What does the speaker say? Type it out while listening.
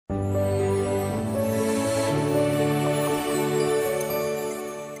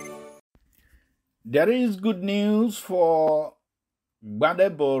There is good news for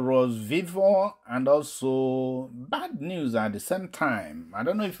Gbadebo Rhodes-Vivour and also bad news at the same time. I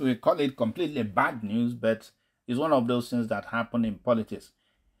don't know if we call it completely bad news, but it's one of those things that happen in politics.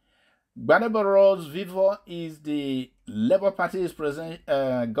 Gbadebo Rhodes-Vivour is the Labour Party's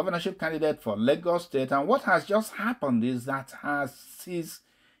governorship candidate for Lagos State, and what has just happened is that his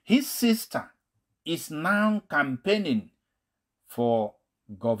sister is now campaigning for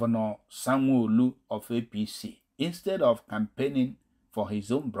Governor Sanwo-Olu of APC instead of campaigning for his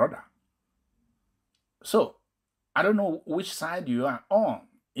own brother. So, I don't know which side you are on.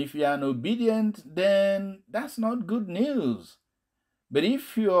 If you are an obedient, then that's not good news. But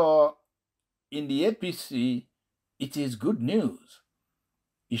if you're in the APC, it is good news.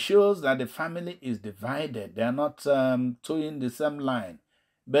 It shows that the family is divided. They are not towing the same line.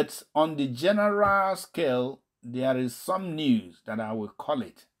 But on the general scale, there is some news that I will call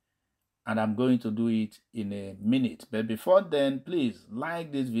it, and I'm going to do it in a minute. But before then, please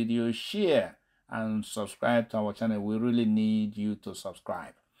like this video, share, and subscribe to our channel. We really need you to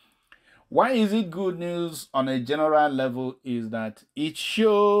subscribe. Why is it good news on a general level is that it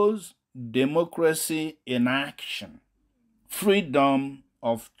shows democracy in action, freedom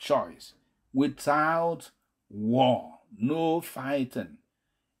of choice, without war, no fighting.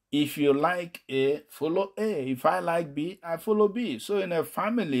 If you like A, follow A. If I like B, I follow B. So in a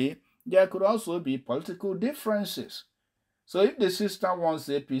family, there could also be political differences. So if the sister wants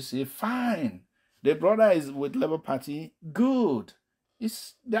APC, fine. The brother is with Labour Party, good.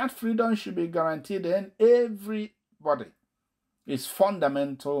 That freedom should be guaranteed in everybody. It's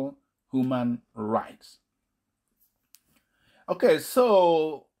fundamental human rights. Okay,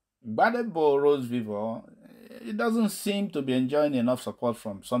 so Gbadebo Rhodes-Vivour, it doesn't seem to be enjoying enough support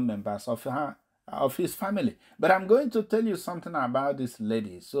from some members of his family. But I'm going to tell you something about this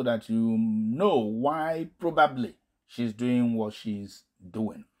lady so that you know why probably she's doing what she's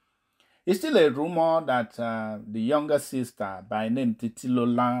doing. It's still a rumor that the younger sister by name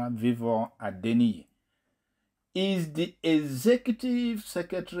Titilola Vivour-Adeniyi is the executive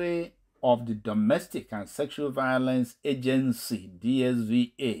secretary of the Domestic and Sexual Violence Agency,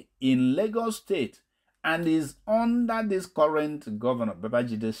 DSVA, in Lagos State, and is under this current Governor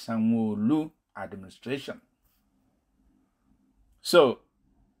Babajide Sanwo-Olu Administration. So,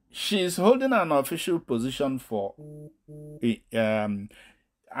 she's holding an official position for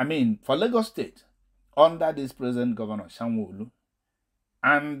Lagos State under this present Governor Sanwo-Olu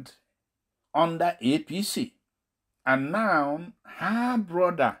and under APC. And now her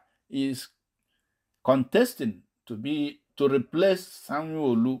brother is contesting to replace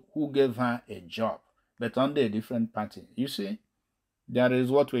Sanwo-Olu, who gave her a job, but under a different party. You see, there is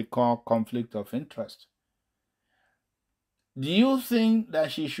what we call conflict of interest. Do you think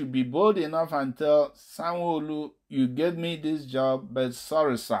that she should be bold enough and tell Sanwo-Olu, you gave me this job, but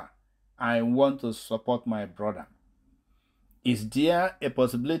sorry, sir, I want to support my brother? Is there a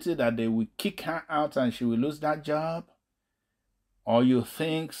possibility that they will kick her out and she will lose that job? Or you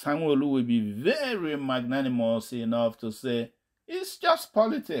think Sanwo-Olu will be very magnanimous enough to say, it's just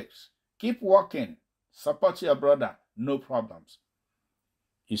politics, keep working, support your brother, no problems?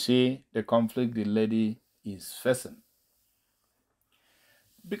 You see the conflict the lady is facing.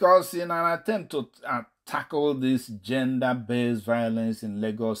 Because in an attempt to tackle this gender-based violence in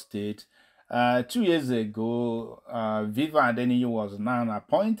Lagos State, 2 years ago, Vivour-Adeniyi was now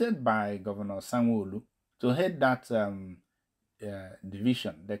appointed by Governor Sanwo-Olu to head that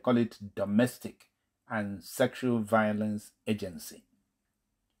division. They call it Domestic and Sexual Violence Agency.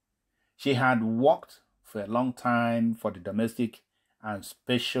 She had worked for a long time for the Domestic and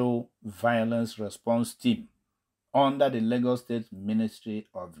Special Violence Response Team under the Lagos State Ministry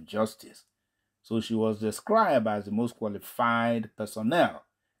of Justice. So she was described as the most qualified personnel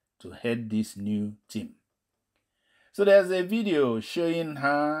to head this new team. So there's a video showing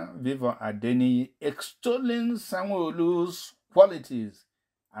her, Vivour-Adeniyi, extolling Sanwo-Olu's qualities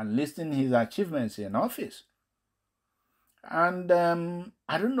and listing his achievements in office. And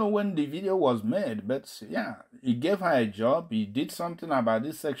I don't know when the video was made, but yeah, he gave her a job, he did something about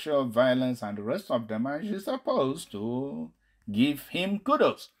this sexual violence and the rest of them, and she's supposed to give him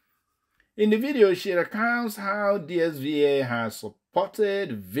kudos. In the video, she recounts how DSVA has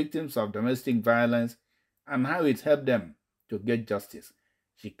supported victims of domestic violence and how it helped them to get justice.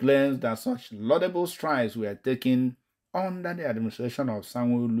 She claims that such laudable strides were taken under the administration of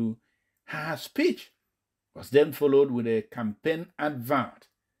Sanwo-Olu. Her speech was then followed with a campaign advert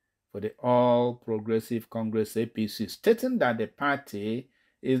for the All Progressive Congress APC, stating that the party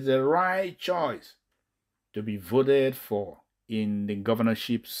is the right choice to be voted for in the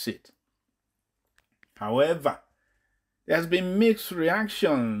governorship seat. However, there's been mixed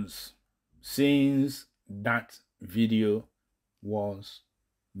reactions since that video was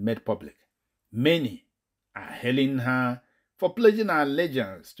made public. Many are hailing her for pledging her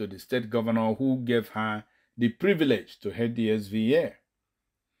allegiance to the state governor who gave her the privilege to head the DSVA,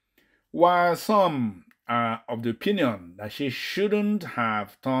 while some are of the opinion that she shouldn't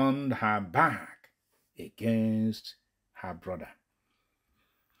have turned her back against her brother.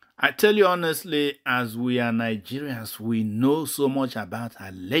 I tell you honestly, as we are Nigerians, we know so much about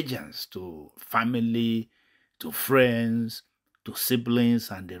allegiance to family, to friends, to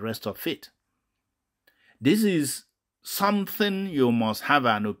siblings, and the rest of it. This is something you must have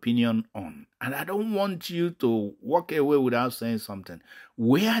an opinion on. And I don't want you to walk away without saying something.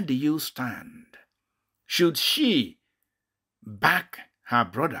 Where do you stand? Should she back her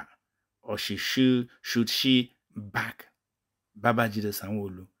brother, or should she back Babajide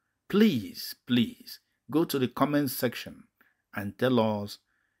Sanwo-Olu? Please, please go to the comment section and tell us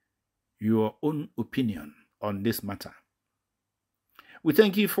your own opinion on this matter. We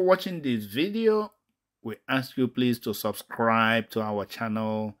thank you for watching this video. We ask you please to subscribe to our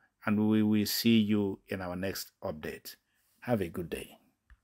channel, and we will see you in our next update. Have a good day.